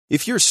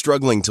If you're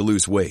struggling to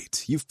lose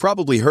weight, you've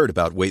probably heard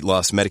about weight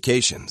loss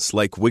medications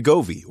like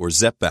Wegovy or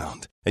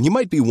Zepbound, and you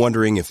might be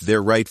wondering if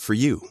they're right for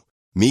you.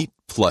 Meet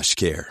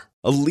PlushCare,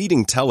 a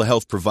leading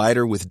telehealth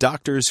provider with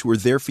doctors who are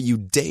there for you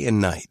day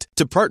and night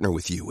to partner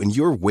with you in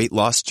your weight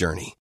loss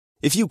journey.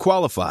 If you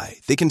qualify,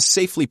 they can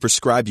safely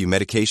prescribe you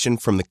medication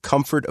from the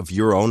comfort of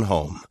your own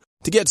home.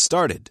 To get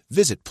started,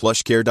 visit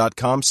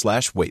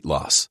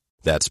plushcare.com/weightloss.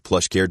 That's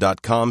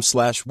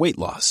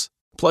plushcare.com/weightloss.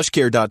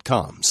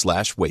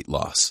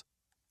 plushcare.com/weightloss.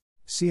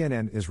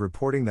 CNN is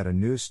reporting that a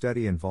new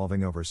study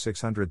involving over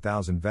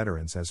 600,000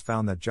 veterans has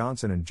found that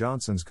Johnson &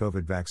 Johnson's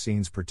COVID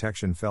vaccine's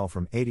protection fell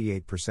from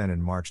 88%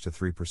 in March to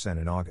 3%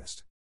 in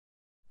August.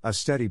 A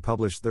study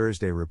published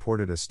Thursday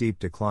reported a steep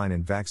decline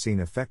in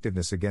vaccine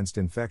effectiveness against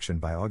infection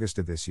by August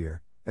of this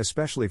year,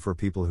 especially for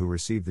people who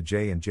received the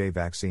J&J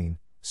vaccine,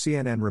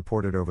 CNN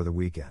reported over the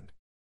weekend.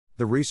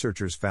 The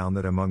researchers found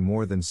that among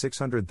more than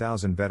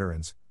 600,000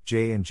 veterans,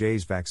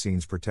 J&J's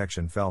vaccine's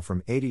protection fell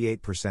from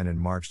 88% in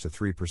March to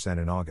 3%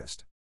 in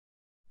August.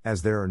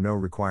 As there are no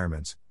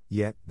requirements,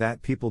 yet,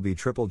 that people be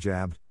triple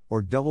jabbed,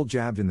 or double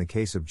jabbed in the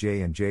case of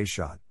J&J's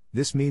shot,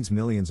 this means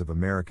millions of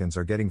Americans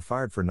are getting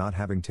fired for not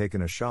having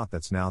taken a shot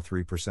that's now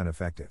 3%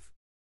 effective.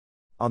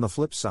 On the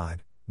flip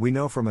side, we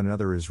know from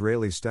another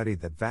Israeli study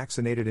that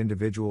vaccinated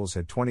individuals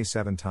had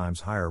 27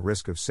 times higher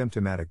risk of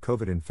symptomatic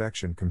COVID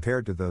infection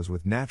compared to those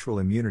with natural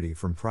immunity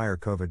from prior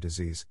COVID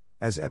disease,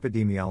 as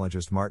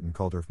epidemiologist Martin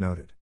Kulldorff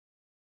noted.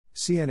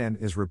 CNN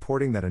is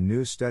reporting that a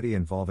new study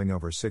involving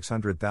over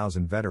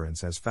 600,000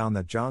 veterans has found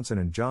that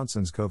Johnson &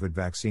 Johnson's COVID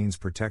vaccine's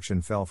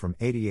protection fell from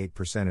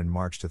 88% in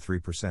March to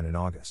 3% in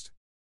August.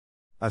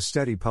 A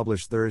study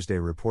published Thursday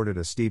reported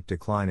a steep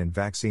decline in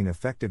vaccine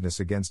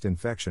effectiveness against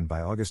infection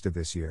by August of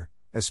this year,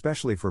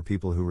 especially for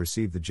people who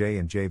received the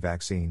J&J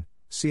vaccine,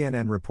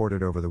 CNN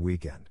reported over the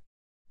weekend.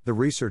 The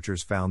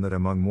researchers found that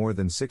among more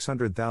than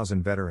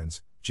 600,000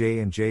 veterans,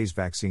 J&J's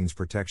vaccine's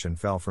protection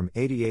fell from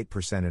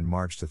 88% in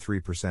March to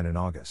 3% in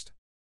August.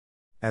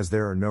 As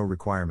there are no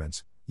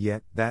requirements,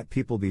 yet, that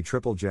people be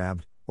triple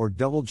jabbed, or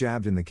double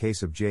jabbed in the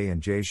case of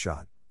J&J's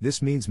shot,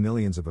 this means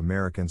millions of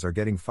Americans are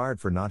getting fired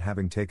for not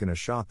having taken a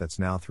shot that's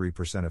now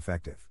 3%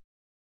 effective.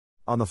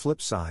 On the flip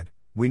side,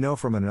 we know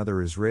from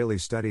another Israeli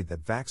study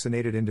that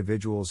vaccinated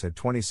individuals had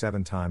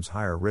 27 times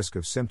higher risk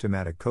of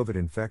symptomatic COVID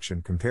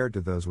infection compared to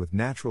those with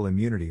natural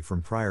immunity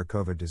from prior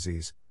COVID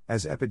disease,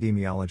 as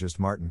epidemiologist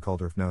Martin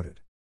Kulldorff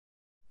noted.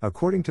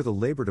 According to the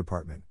Labor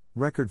Department,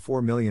 record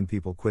 4 million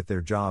people quit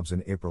their jobs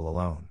in April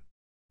alone.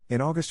 In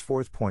August,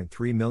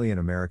 4.3 million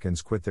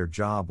Americans quit their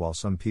job, while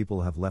some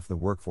people have left the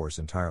workforce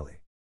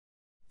entirely.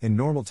 In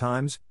normal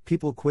times,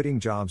 people quitting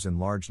jobs in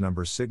large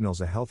numbers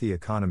signals a healthy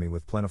economy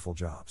with plentiful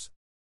jobs.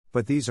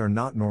 But these are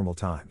not normal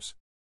times.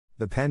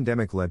 The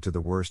pandemic led to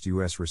the worst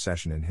U.S.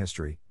 recession in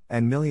history,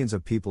 and millions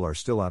of people are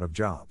still out of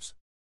jobs.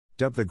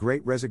 Dubbed the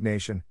Great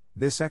Resignation,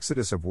 this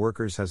exodus of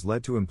workers has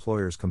led to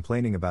employers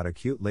complaining about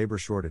acute labor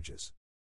shortages.